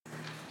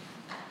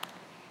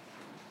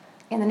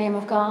In the name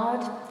of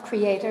God,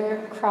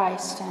 Creator,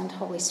 Christ, and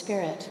Holy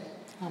Spirit.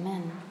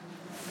 Amen.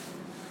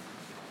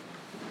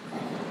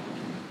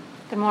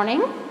 Good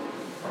morning.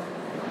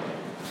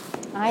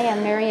 I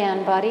am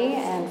Marianne Buddy,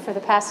 and for the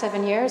past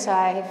 7 years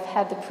I've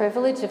had the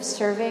privilege of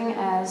serving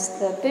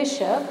as the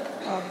bishop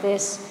of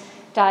this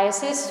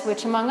diocese,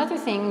 which among other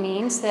things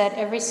means that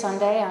every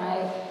Sunday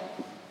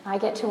I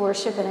get to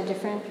worship in a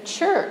different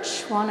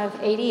church, one of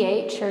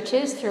 88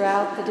 churches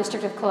throughout the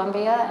District of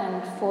Columbia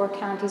and 4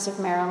 counties of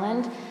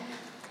Maryland.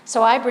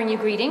 So I bring you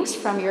greetings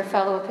from your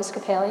fellow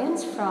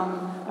Episcopalians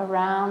from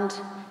around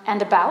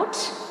and about,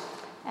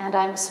 and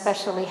I'm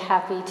especially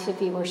happy to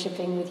be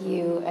worshiping with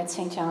you at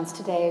St. John's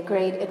today, a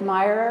great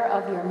admirer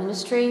of your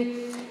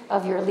ministry,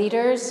 of your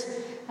leaders,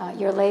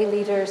 your lay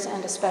leaders,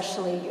 and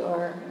especially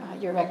your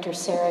rector,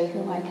 Sarah,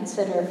 whom I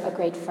consider a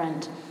great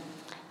friend.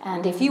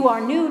 And if you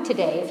are new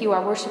today, if you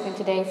are worshiping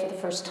today for the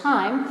first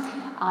time,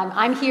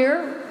 I'm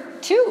here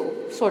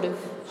too, sort of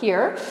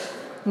here,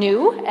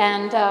 new,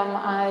 and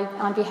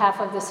on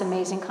behalf of this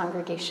amazing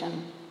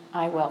congregation,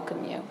 I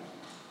welcome you.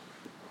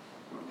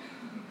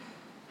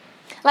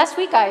 Last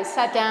week I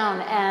sat down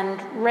and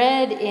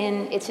read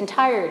in its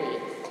entirety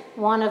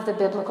one of the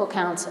biblical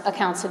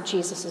accounts of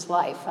Jesus'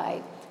 life.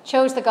 I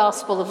chose the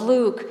Gospel of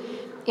Luke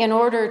in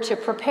order to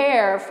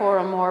prepare for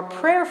a more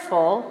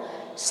prayerful,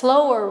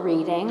 slower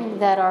reading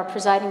that our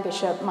presiding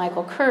bishop,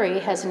 Michael Curry,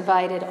 has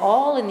invited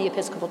all in the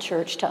Episcopal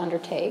Church to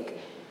undertake,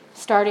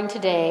 starting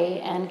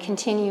today and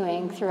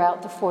continuing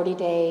throughout the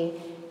 40-day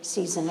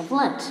season of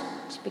Lent,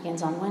 which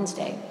begins on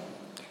Wednesday.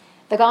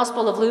 The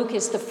Gospel of Luke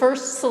is the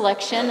first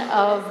selection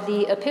of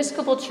the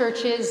Episcopal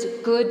Church's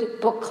Good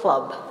Book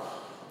Club,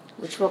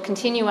 which will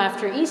continue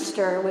after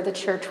Easter with a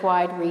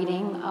church-wide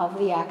reading of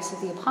the Acts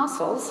of the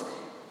Apostles,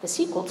 the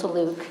sequel to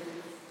Luke,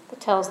 that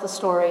tells the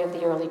story of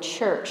the early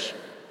church.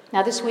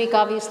 Now this week,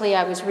 obviously,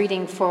 I was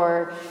reading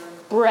for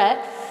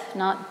breadth,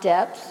 not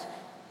depth,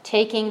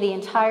 taking the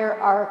entire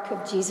arc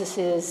of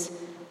Jesus'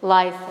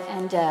 life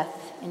and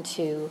death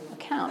into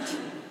account.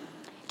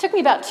 It took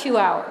me about 2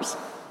 hours.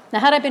 Now,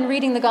 had I been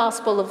reading the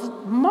Gospel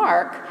of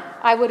Mark,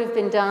 I would have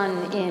been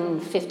done in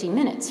 50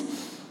 minutes.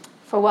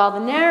 For while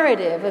the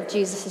narrative of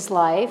Jesus'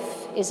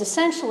 life is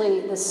essentially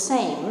the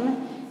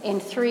same in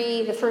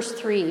the first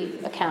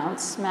 3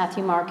 accounts,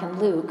 Matthew, Mark,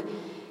 and Luke,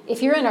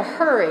 if you're in a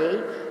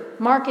hurry,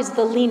 Mark is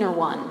the leaner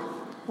one,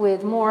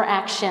 with more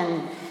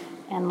action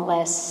and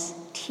less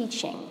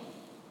teaching.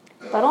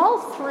 But all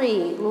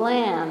 3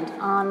 land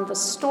on the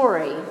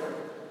story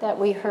that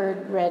we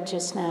heard read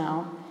just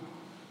now.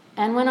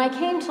 And when I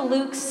came to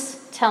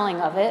Luke's telling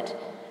of it,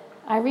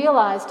 I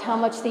realized how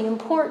much the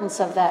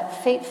importance of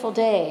that fateful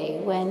day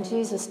when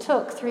Jesus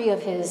took 3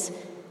 of his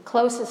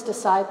closest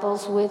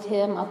disciples with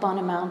him up on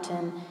a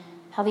mountain,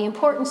 how the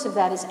importance of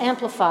that is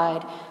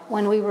amplified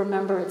when we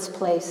remember its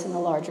place in the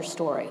larger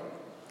story.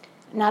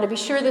 Now, to be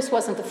sure, this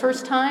wasn't the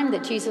first time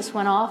that Jesus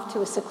went off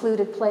to a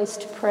secluded place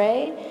to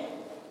pray.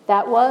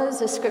 That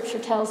was, as Scripture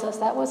tells us,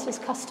 that was his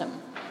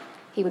custom.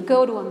 He would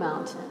go to a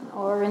mountain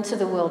or into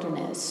the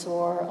wilderness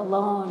or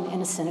alone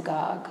in a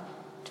synagogue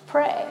to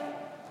pray.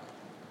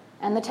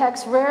 And the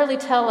texts rarely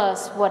tell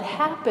us what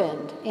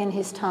happened in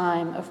his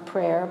time of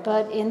prayer,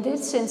 but in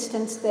this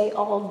instance, they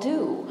all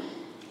do.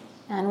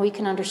 And we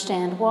can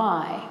understand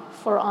why.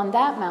 For on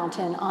that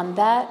mountain, on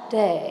that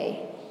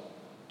day,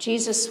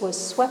 Jesus was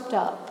swept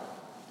up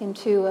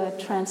into a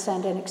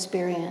transcendent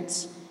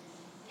experience.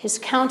 His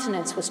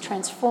countenance was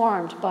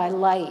transformed by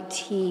light.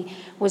 He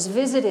was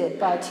visited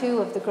by 2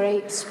 of the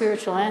great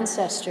spiritual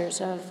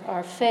ancestors of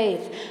our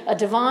faith. A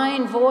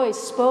divine voice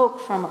spoke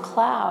from a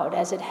cloud,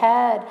 as it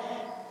had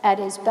at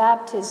his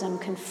baptism,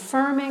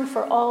 confirming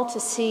for all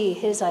to see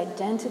his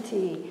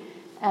identity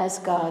as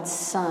God's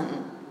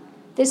Son.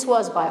 This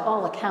was, by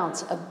all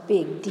accounts, a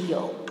big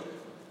deal.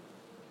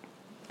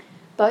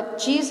 But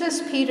Jesus,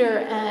 Peter,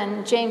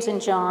 and James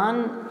and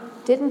John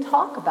didn't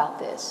talk about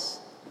this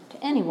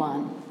to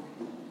anyone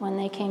when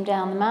they came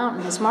down the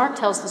mountain. As Mark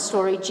tells the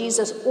story,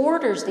 Jesus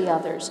orders the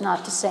others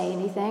not to say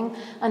anything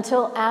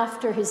until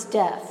after his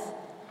death.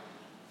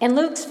 In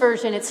Luke's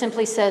version, it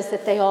simply says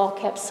that they all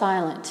kept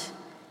silent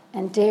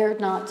and dared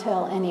not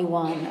tell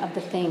anyone of the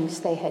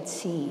things they had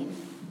seen.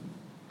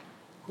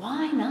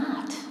 Why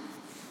not?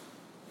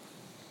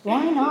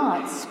 Why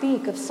not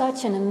speak of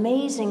such an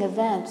amazing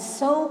event,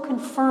 so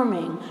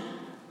confirming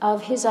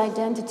of his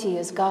identity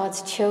as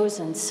God's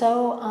chosen,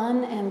 so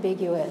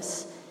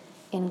unambiguous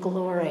in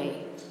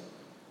glory?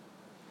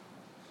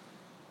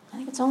 I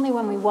think it's only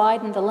when we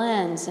widen the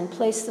lens and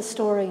place the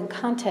story in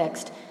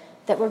context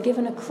that we're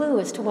given a clue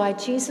as to why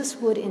Jesus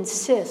would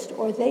insist,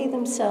 or they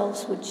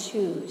themselves would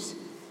choose,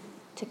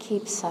 to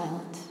keep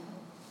silent.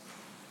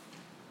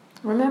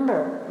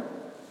 Remember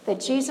that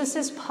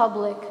Jesus'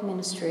 public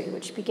ministry,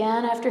 which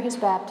began after his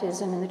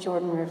baptism in the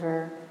Jordan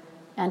River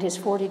and his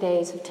 40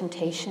 days of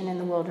temptation in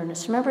the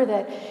wilderness, remember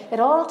that it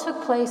all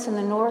took place in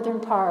the northern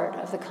part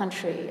of the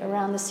country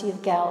around the Sea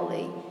of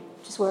Galilee,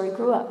 which is where he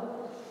grew up.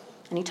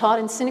 And he taught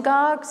in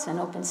synagogues and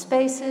open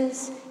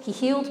spaces. He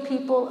healed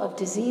people of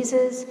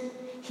diseases.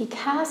 He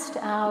cast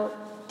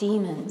out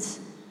demons.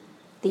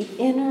 the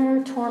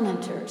inner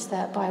tormentors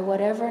that by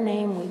whatever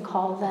name we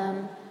call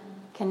them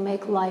can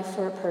make life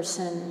for a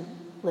person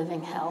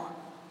living hell.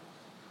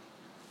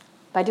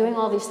 By doing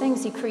all these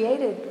things, he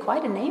created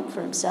quite a name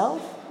for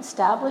himself,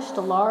 established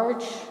a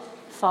large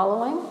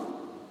following,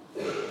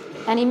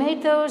 and he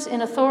made those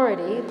in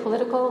authority,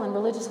 political and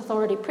religious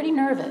authority, pretty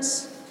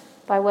nervous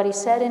by what he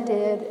said and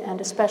did, and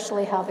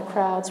especially how the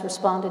crowds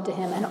responded to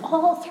him. And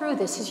all through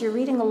this, as you're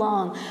reading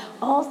along,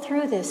 all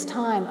through this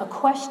time, a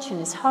question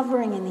is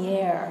hovering in the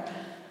air.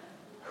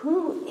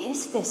 Who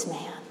is this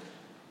man?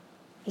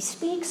 He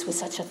speaks with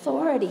such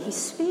authority. He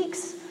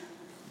speaks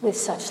with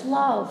such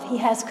love. He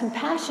has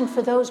compassion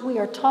for those we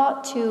are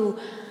taught to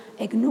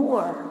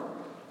ignore.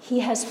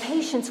 He has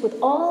patience with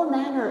all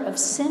manner of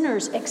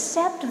sinners,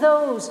 except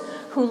those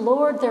who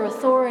lord their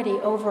authority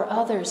over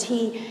others.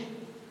 He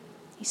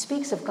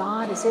speaks of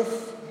God as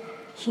if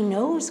he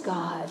knows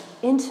God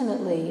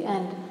intimately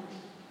and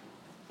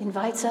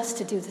invites us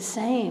to do the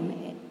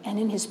same. And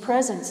in his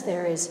presence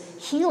there is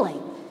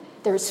healing.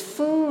 There's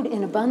food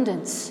in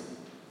abundance.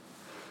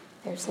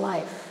 There's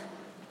life.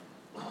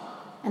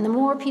 And the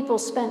more people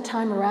spent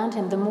time around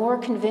him, the more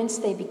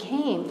convinced they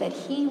became that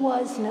he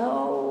was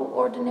no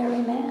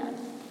ordinary man.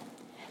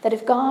 That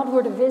if God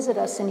were to visit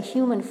us in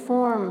human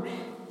form,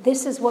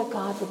 this is what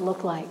God would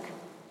look like.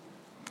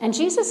 And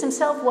Jesus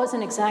himself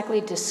wasn't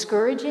exactly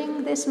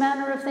discouraging this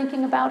manner of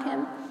thinking about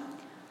him,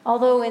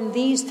 although in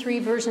these three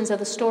versions of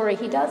the story,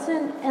 he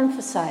doesn't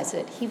emphasize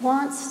it. He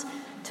wants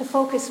to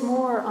focus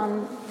more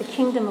on the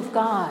kingdom of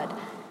God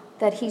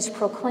that he's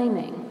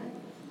proclaiming.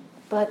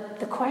 But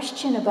the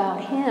question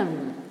about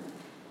him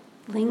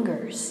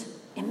lingers.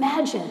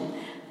 Imagine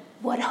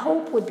what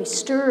hope would be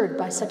stirred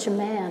by such a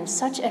man,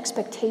 such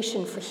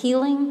expectation for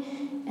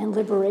healing and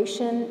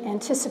liberation,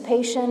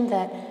 anticipation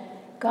that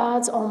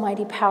God's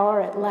almighty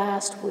power at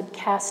last would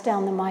cast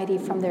down the mighty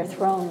from their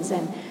thrones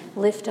and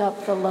lift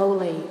up the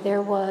lowly.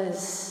 There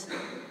was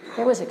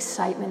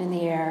excitement in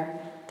the air.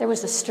 There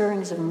was the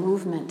stirrings of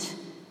movement,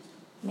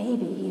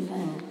 maybe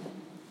even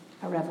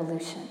a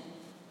revolution.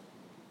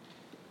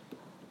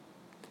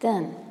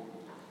 Then,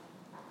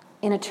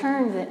 in a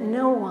turn that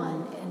no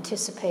one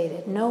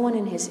anticipated, no one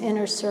in his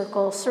inner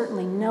circle,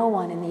 certainly no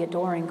one in the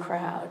adoring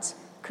crowds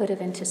could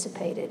have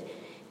anticipated,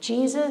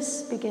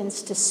 Jesus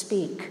begins to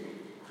speak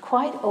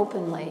quite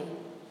openly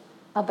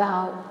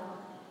about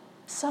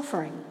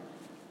suffering,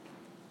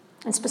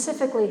 and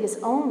specifically his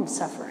own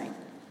suffering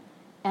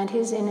and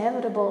his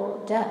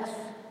inevitable death.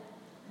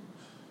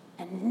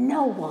 And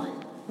no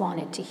one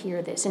wanted to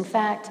hear this. In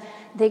fact,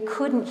 they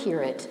couldn't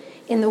hear it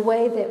in the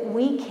way that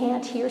we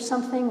can't hear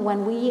something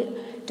when we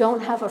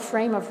don't have a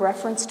frame of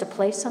reference to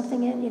place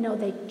something in.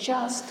 They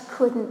just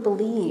couldn't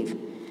believe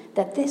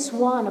that this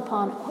one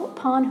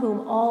upon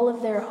whom all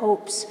of their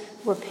hopes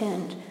were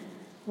pinned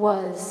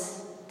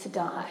was to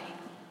die.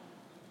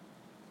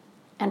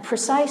 And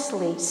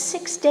precisely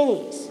 6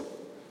 days,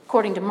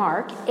 according to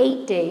Mark,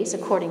 8 days,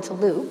 according to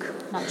Luke,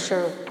 not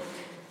sure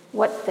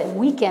what the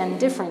weekend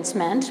difference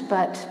meant,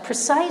 but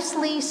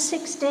precisely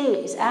 6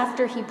 days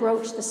after he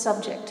broached the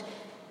subject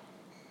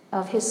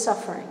of his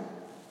suffering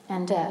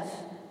and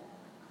death,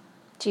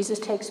 Jesus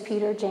takes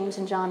Peter, James,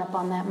 and John up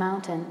on that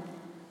mountain,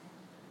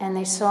 and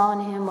they saw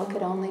in him what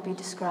could only be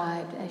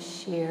described as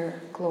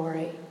sheer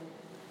glory.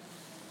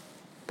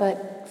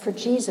 But for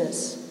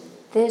Jesus,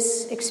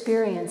 this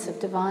experience of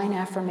divine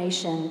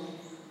affirmation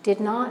did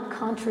not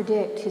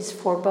contradict his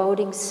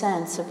foreboding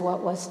sense of what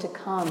was to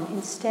come.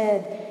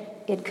 Instead,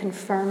 it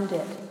confirmed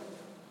it.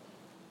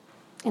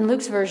 In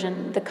Luke's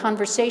version, the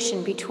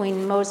conversation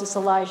between Moses,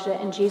 Elijah,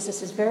 and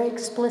Jesus is very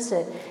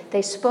explicit.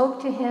 They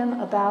spoke to him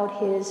about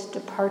his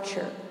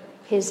departure,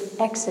 his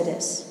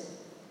exodus,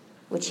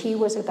 which he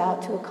was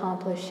about to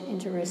accomplish in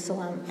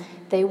Jerusalem.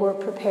 They were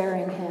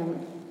preparing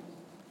him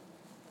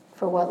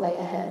for what lay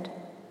ahead.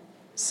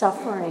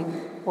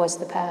 Suffering was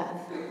the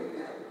path.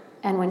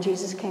 And when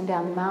Jesus came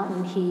down the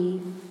mountain,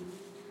 he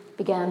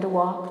began to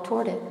walk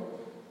toward it.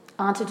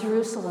 On to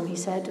Jerusalem, he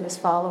said to his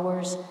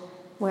followers,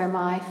 where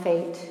my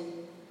fate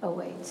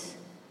awaits.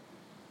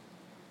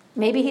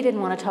 Maybe he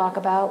didn't want to talk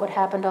about what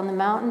happened on the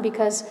mountain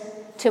because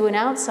to an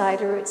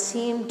outsider it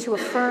seemed to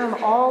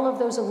affirm all of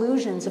those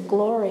illusions of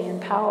glory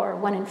and power,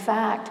 when in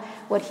fact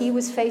what he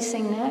was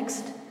facing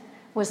next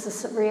was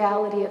the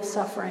reality of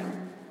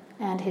suffering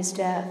and his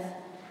death.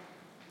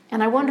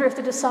 And I wonder if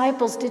the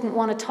disciples didn't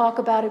want to talk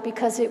about it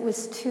because it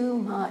was too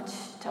much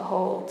to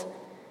hold.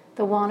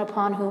 The one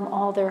upon whom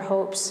all their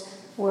hopes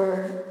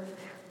were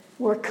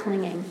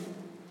clinging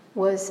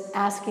was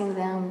asking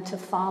them to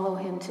follow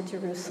him to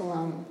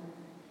Jerusalem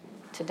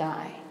to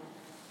die.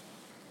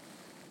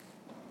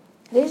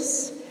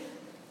 This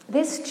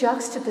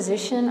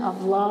juxtaposition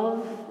of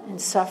love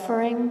and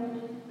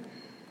suffering,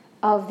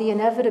 of the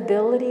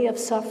inevitability of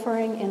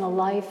suffering in a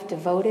life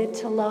devoted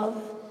to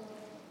love,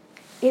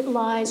 it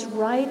lies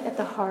right at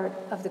the heart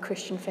of the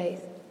Christian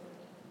faith.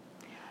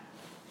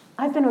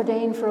 I've been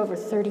ordained for over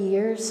 30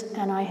 years,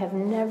 and I have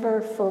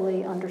never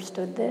fully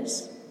understood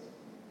this,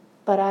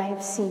 but I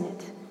have seen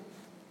it.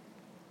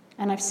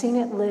 And I've seen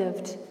it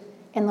lived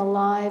in the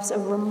lives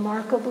of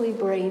remarkably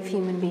brave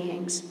human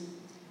beings.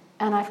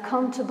 And I've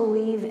come to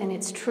believe in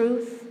its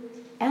truth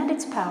and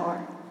its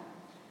power.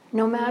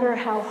 No matter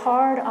how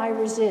hard I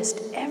resist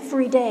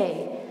every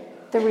day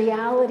the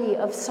reality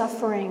of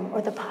suffering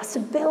or the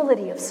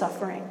possibility of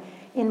suffering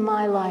in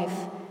my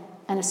life,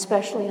 and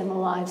especially in the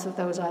lives of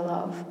those I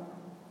love.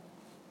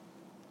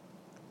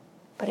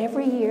 But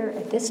every year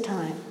at this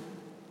time,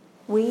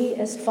 we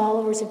as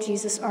followers of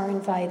Jesus are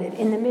invited,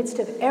 in the midst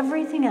of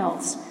everything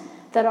else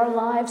that our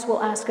lives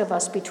will ask of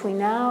us between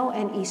now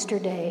and Easter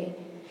Day,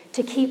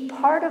 to keep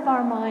part of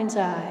our mind's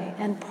eye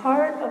and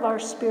part of our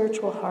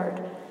spiritual heart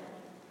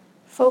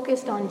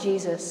focused on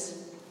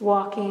Jesus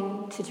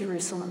walking to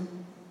Jerusalem,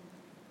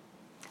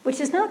 which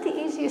is not the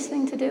easiest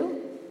thing to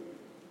do.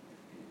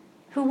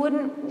 Who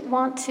wouldn't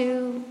want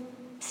to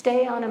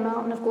stay on a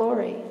mountain of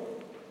glory,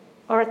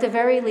 or at the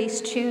very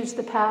least choose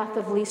the path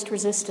of least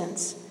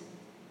resistance,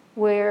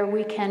 where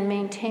we can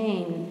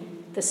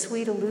maintain the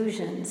sweet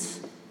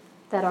illusions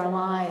that our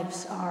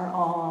lives are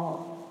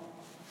all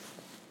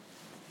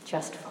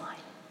just fine.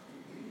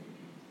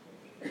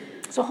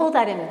 So hold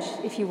that image,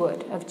 if you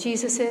would, of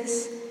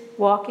Jesus's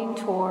walking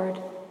toward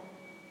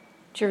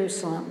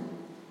Jerusalem,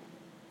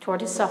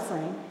 toward his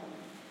suffering,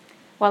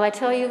 while I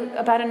tell you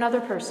about another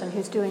person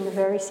who's doing the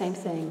very same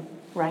thing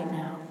right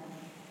now.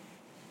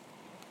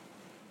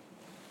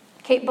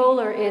 Kate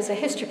Bowler is a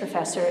history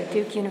professor at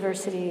Duke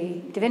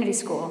University Divinity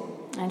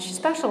School, and she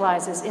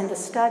specializes in the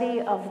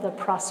study of the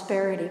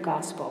prosperity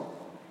gospel,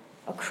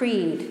 a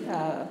creed,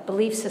 a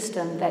belief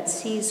system that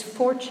sees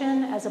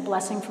fortune as a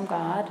blessing from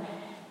God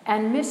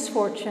and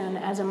misfortune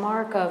as a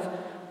mark of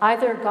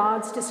either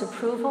God's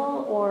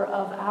disapproval or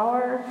of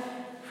our,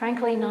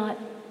 frankly, not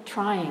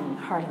trying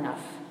hard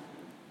enough.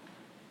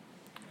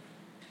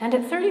 And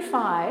at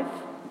 35,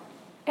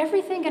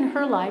 everything in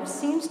her life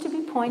seems to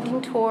be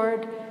pointing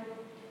toward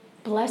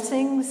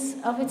blessings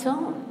of its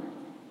own.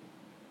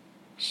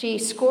 She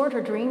scored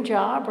her dream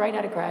job right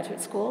out of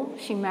graduate school.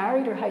 She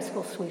married her high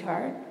school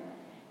sweetheart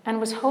and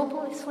was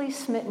hopelessly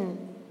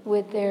smitten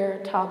with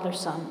their toddler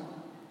son.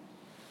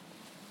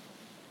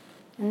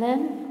 And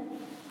then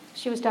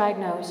she was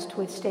diagnosed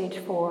with stage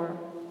 4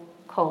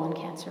 colon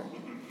cancer,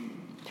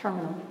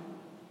 terminal.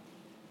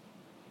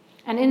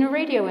 And in a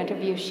radio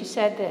interview, she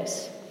said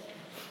this: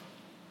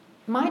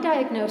 "My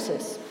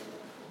diagnosis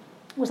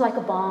was like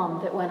a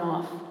bomb that went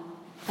off,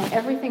 and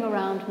everything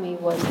around me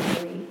was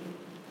debris.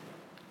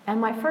 And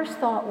my first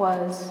thought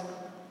was,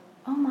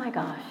 oh my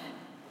gosh,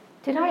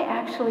 did I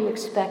actually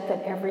expect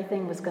that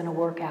everything was going to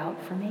work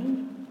out for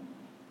me?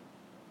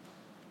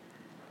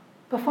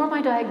 Before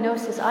my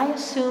diagnosis, I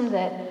assumed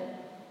that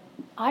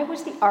I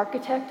was the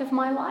architect of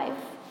my life."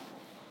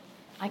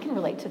 I can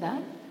relate to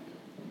that.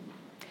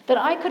 That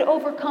I could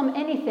overcome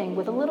anything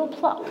with a little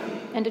pluck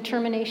and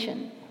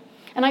determination.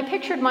 And I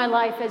pictured my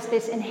life as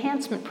this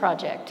enhancement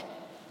project,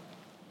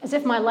 as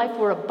if my life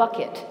were a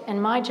bucket,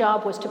 and my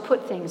job was to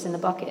put things in the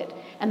bucket.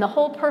 And the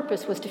whole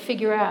purpose was to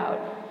figure out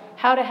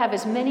how to have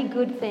as many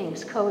good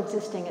things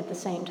coexisting at the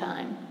same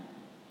time.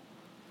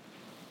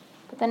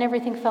 But then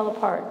everything fell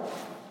apart,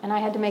 and I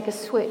had to make a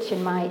switch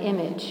in my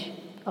image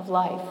of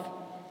life.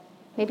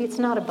 Maybe it's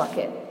not a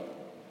bucket.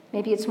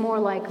 Maybe it's more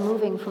like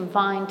moving from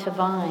vine to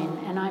vine,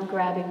 and I'm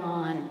grabbing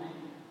on,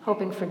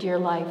 hoping for dear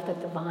life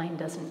that the vine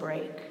doesn't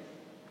break.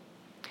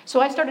 So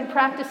I started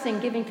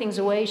practicing giving things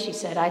away, she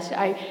said.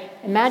 I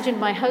imagined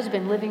my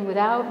husband living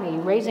without me,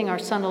 raising our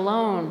son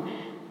alone.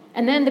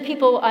 And then the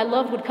people I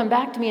loved would come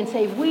back to me and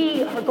say,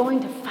 we are going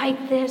to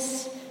fight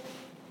this.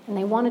 And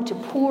they wanted to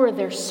pour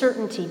their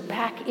certainty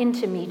back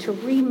into me to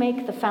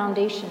remake the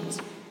foundations,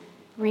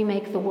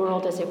 remake the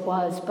world as it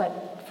was.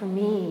 But for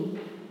me,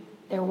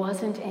 there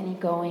wasn't any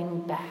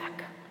going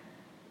back.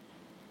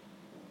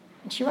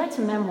 And she writes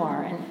a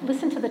memoir, and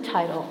listen to the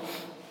title.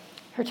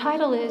 Her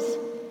title is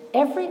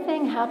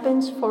 "Everything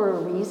Happens for a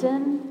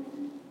Reason,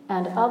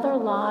 and Other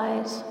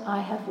Lies I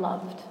Have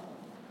Loved."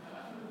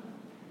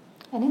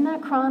 And in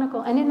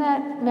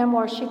that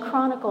memoir, she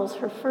chronicles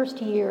her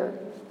first year,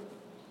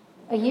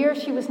 a year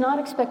she was not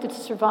expected to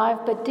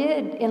survive, but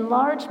did in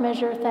large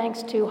measure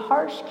thanks to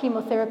harsh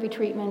chemotherapy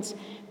treatments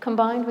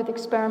combined with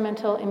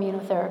experimental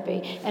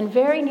immunotherapy. And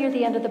very near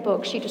the end of the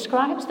book, she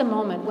describes the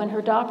moment when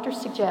her doctor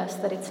suggests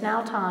that it's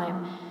now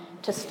time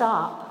to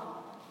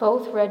stop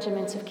both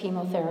regimens of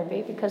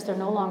chemotherapy because they're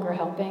no longer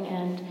helping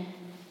and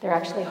they're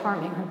actually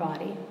harming her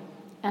body,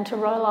 and to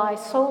rely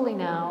solely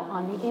now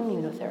on the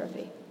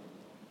immunotherapy.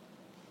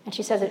 And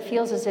she says it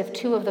feels as if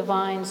 2 of the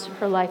vines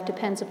her life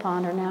depends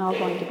upon are now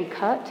going to be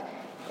cut,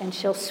 and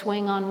she'll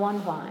swing on one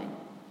vine,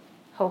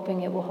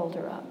 hoping it will hold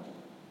her up.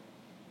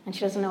 And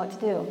she doesn't know what to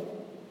do.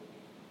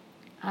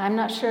 I'm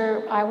not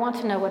sure I want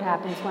to know what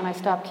happens when I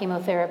stop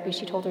chemotherapy,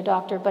 she told her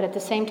doctor, but at the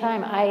same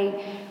time,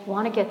 I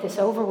want to get this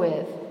over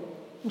with.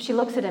 And she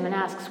looks at him and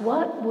asks,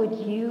 what would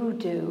you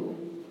do?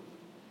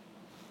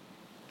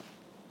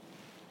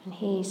 And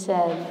he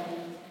said,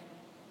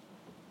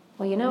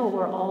 well, you know,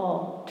 we're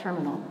all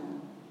terminal.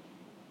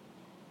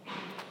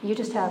 You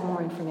just have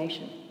more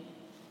information.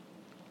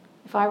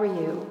 If I were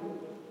you,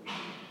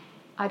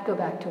 I'd go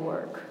back to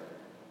work.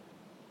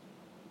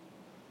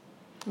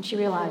 And she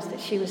realized that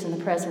she was in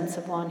the presence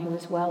of one who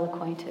was well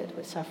acquainted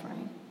with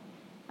suffering,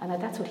 and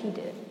that's what he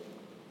did.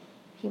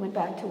 He went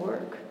back to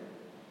work.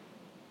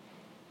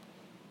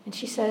 And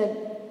she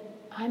said,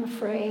 "I'm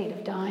afraid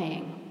of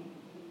dying."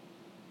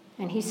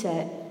 And he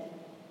said,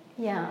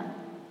 "Yeah,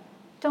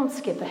 don't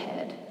skip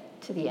ahead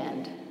to the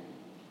end."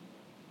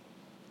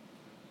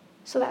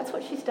 So that's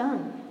what she's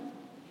done.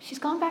 She's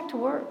gone back to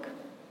work.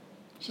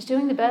 She's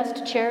doing the best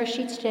to cherish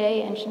each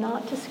day and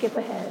not to skip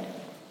ahead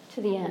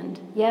to the end.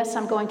 "Yes,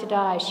 I'm going to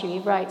die," she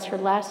writes her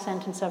last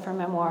sentence of her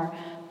memoir,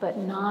 "but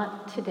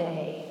not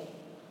today.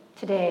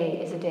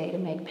 Today is a day to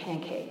make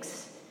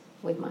pancakes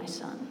with my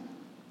son."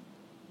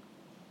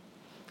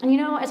 And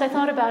as I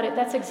thought about it,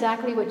 that's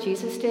exactly what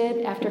Jesus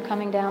did after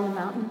coming down the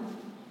mountain.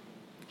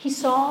 He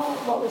saw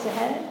what was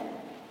ahead.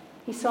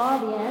 He saw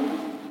the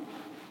end.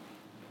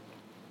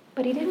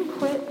 But he didn't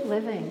quit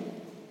living.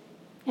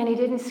 And he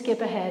didn't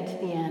skip ahead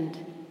to the end.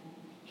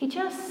 He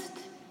just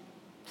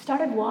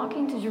started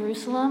walking to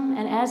Jerusalem,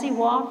 and as he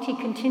walked, he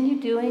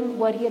continued doing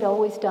what he had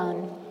always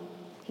done.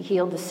 He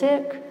healed the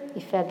sick,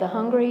 he fed the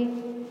hungry,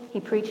 he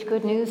preached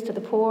good news to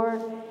the poor,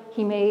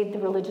 he made the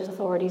religious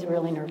authorities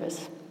really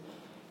nervous.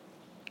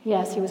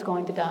 Yes, he was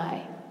going to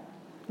die,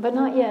 but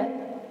not yet.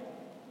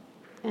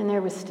 And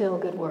there was still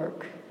good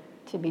work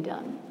to be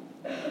done.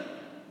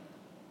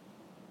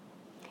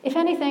 If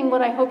anything,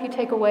 what I hope you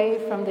take away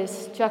from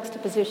this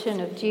juxtaposition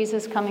of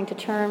Jesus coming to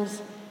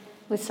terms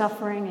with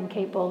suffering and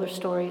Kate Bowler's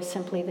story is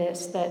simply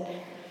this, that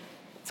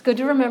it's good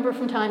to remember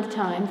from time to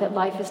time that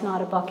life is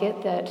not a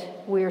bucket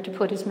that we're to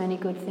put as many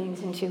good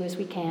things into as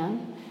we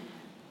can.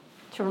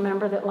 To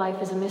remember that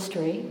life is a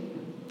mystery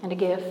and a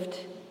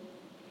gift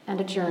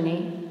and a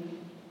journey,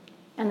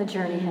 and the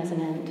journey has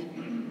an end.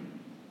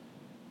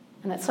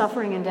 And that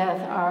suffering and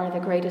death are the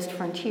greatest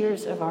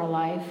frontiers of our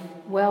life,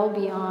 well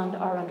beyond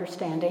our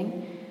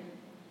understanding.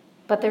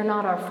 But they're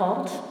not our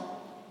fault,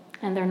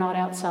 and they're not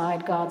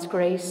outside God's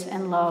grace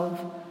and love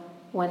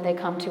when they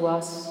come to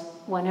us,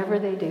 whenever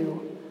they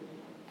do,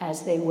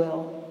 as they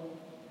will.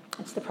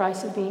 It's the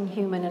price of being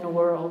human in a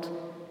world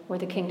where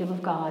the kingdom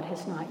of God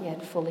has not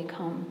yet fully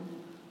come.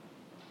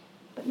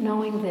 But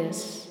knowing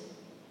this,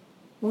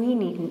 we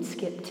needn't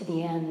skip to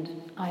the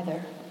end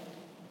either.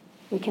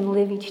 We can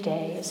live each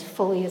day as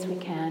fully as we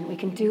can. We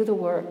can do the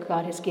work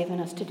God has given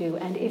us to do.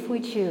 And if we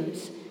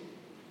choose,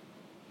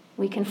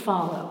 we can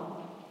follow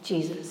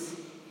Jesus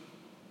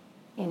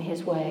in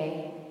his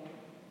way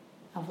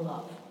of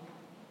love.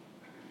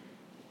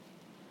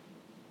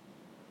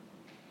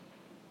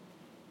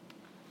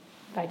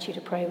 I invite you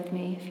to pray with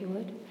me, if you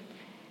would.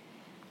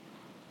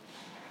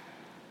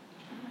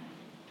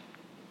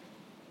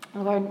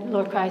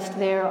 Lord Christ,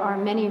 there are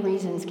many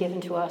reasons given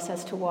to us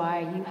as to why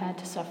you had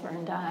to suffer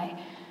and die.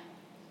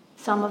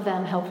 Some of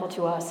them helpful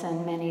to us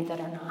and many that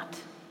are not.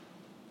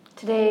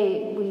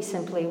 Today, we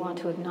simply want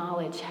to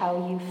acknowledge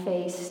how you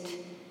faced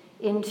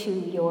into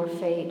your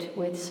fate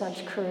with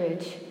such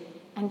courage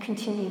and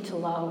continue to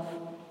love,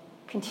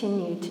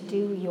 continue to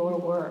do your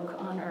work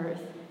on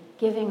earth,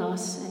 giving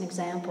us an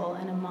example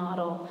and a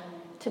model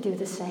to do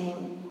the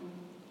same.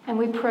 And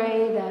we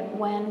pray that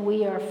when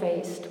we are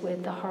faced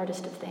with the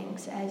hardest of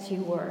things, as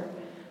you were,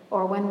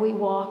 or when we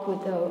walk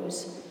with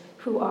those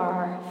who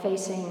are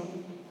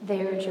facing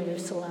their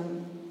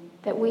Jerusalem,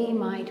 that we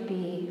might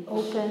be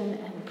open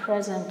and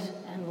present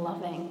and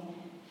loving,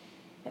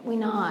 that we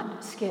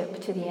not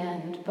skip to the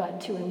end,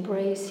 but to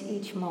embrace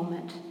each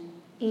moment,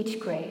 each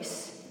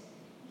grace,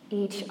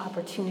 each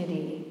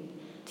opportunity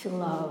to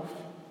love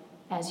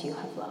as you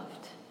have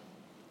loved.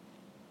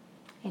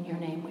 In your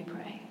name we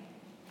pray.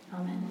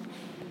 Amen.